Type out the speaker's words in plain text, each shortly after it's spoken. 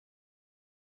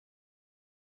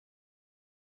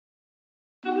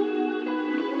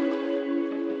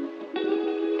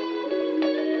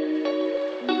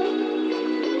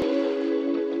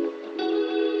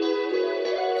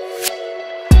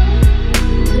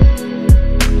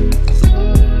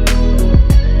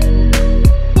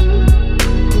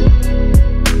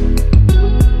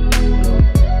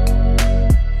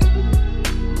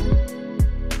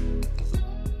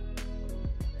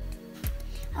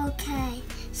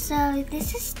So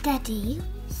this is Daddy.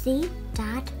 See?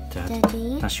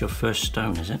 Daddy. That's your first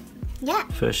stone, is it? Yeah.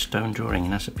 First stone drawing,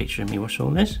 and that's a picture of me. What's all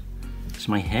this? It's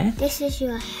my hair. This is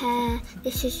your hair.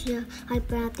 This is your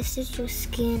eyebrow. This is your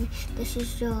skin. This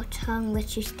is your tongue,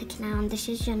 which is sticking out. And this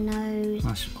is your nose.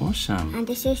 That's awesome. And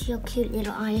this is your cute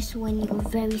little eyes when you're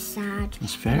very sad.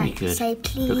 That's very good. Say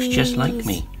please. Looks just like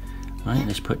me. Right,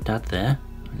 let's put Dad there.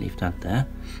 Leave Dad there.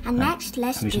 And next,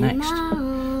 let's do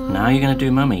Mum. Now you're going to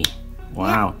do Mummy.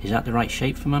 Wow, is that the right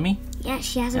shape for Mummy? Yeah,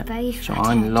 she has a very fat So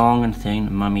I'm head. long and thin,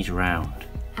 and Mummy's round.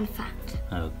 And fat.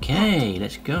 Okay,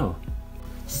 let's go.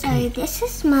 So this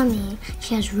is Mummy.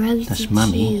 She has rosy cheeks. That's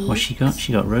Mummy. What's she got?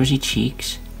 She got rosy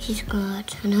cheeks. She's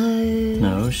got a nose.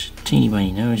 Nose, teeny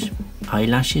tiny nose,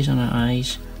 eyelashes on her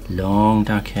eyes, long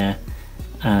dark hair,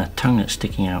 and a tongue that's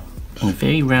sticking out, and a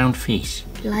very round face.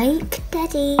 Like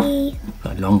Daddy.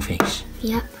 Got a long face.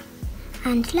 Yep.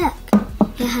 And look,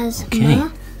 it has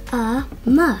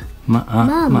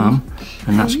Mum.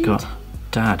 And that's got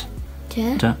Dad.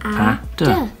 Da.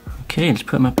 Okay, let's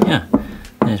put them up here.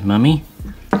 There's Mummy.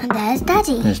 And there's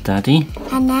Daddy. There's Daddy.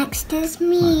 And next is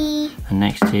me. And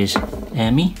next is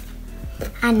Emme.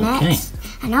 And next,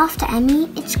 and after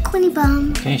Emme, it's Quinny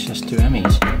Bum. Okay, so let's do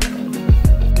Emmy's.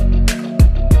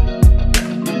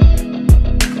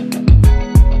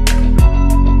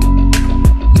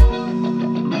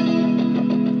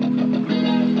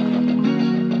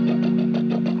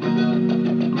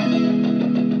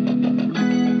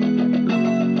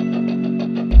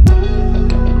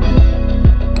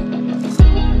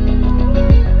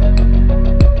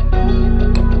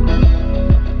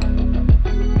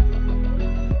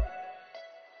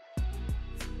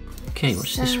 Okay,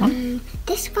 what's this one?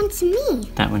 This one's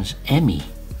me. That one's Emme.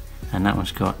 And that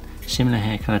one's got similar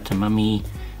hair colour to Mummy,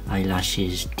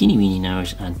 eyelashes, teeny weeny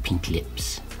nose and pink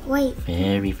lips. Wait.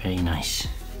 Very, very nice.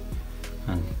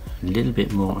 And a little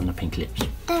bit more on the pink lips.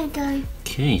 There we go.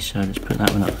 Okay, so let's put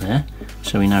that one up there.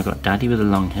 So we now got Daddy with a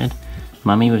long head,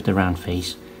 Mummy with the round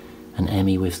face, and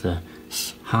Emme with the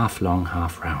half long,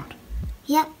 half round.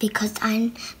 Yep, because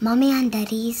I'm Mummy and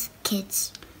Daddy's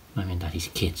kids. Mummy and Daddy's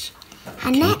kids.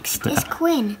 And next is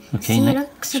Quinn. Okay, See, it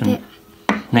looks a bit...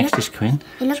 Next is Quinn.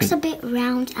 It looks a bit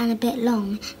round and a bit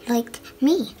long, like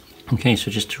me. Okay,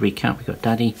 so just to recap, we've got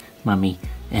Daddy, Mummy,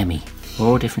 Emme.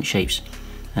 All different shapes.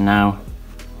 And now,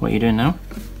 what are you doing now?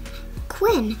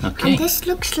 Quinn. Okay. And this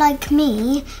looks like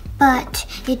me, but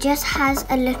it just has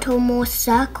a little more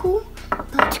circle.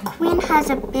 But Quinn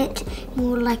has a bit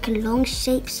more like a long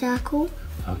shaped circle.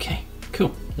 Okay,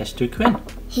 cool. Let's do Quinn.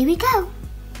 Here we go.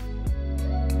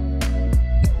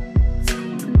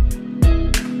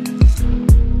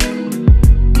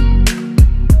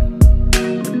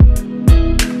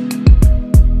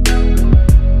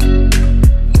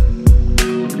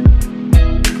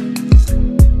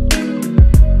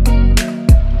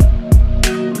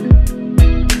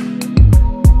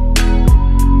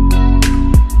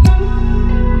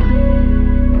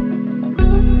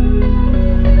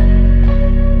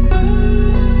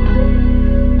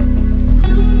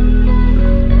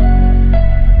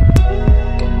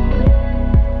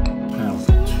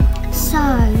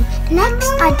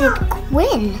 Next, I did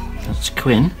Quinn. That's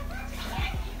Quinn.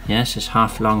 Yes, it's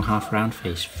half long, half round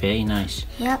face. Very nice.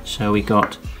 Yep. So we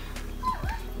got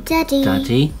Daddy.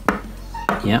 Daddy.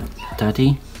 Yep,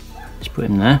 Daddy. Let's put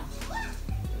him there.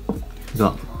 We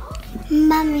got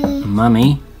Mummy.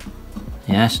 Mummy.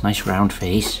 Yes, nice round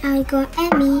face. And we got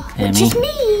Emme, which is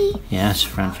me. Yes,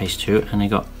 round face too. And I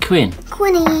got Quinn.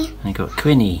 Quinny. And I got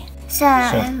Quinny.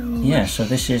 So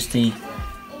this is the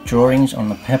drawings on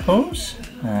the Pebbles.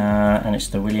 And it's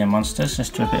the Williamonsters.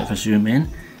 Let's do a bit of a zoom in.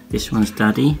 This one's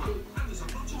Daddy.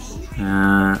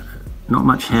 Not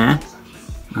much hair.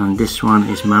 And this one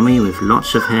is Mummy with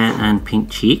lots of hair and pink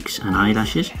cheeks and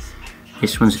eyelashes.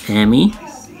 This one's Emme.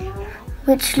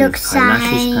 Which looks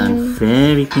eyelashes and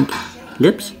very pink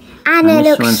lips. And it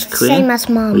this looks one's Quinn, same as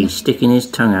Mum. He's sticking his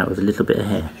tongue out with a little bit of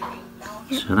hair.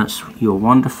 So that's your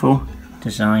wonderful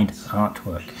designed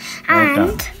artwork. Well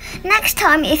done. Next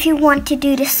time, if you want to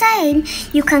do the same,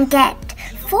 you can get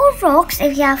 4 rocks.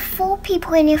 If you have 4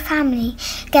 people in your family,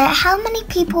 get how many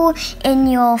people in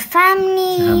your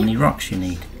family. So how many rocks you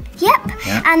need? Yep.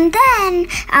 And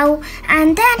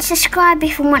then subscribe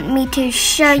if you want me to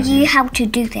show you how to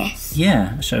do this.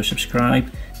 Yeah. So subscribe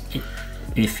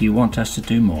if you want us to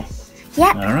do more.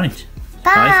 Yep. All right.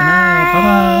 Bye. Bye for now.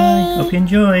 Bye bye. Hope you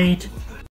enjoyed.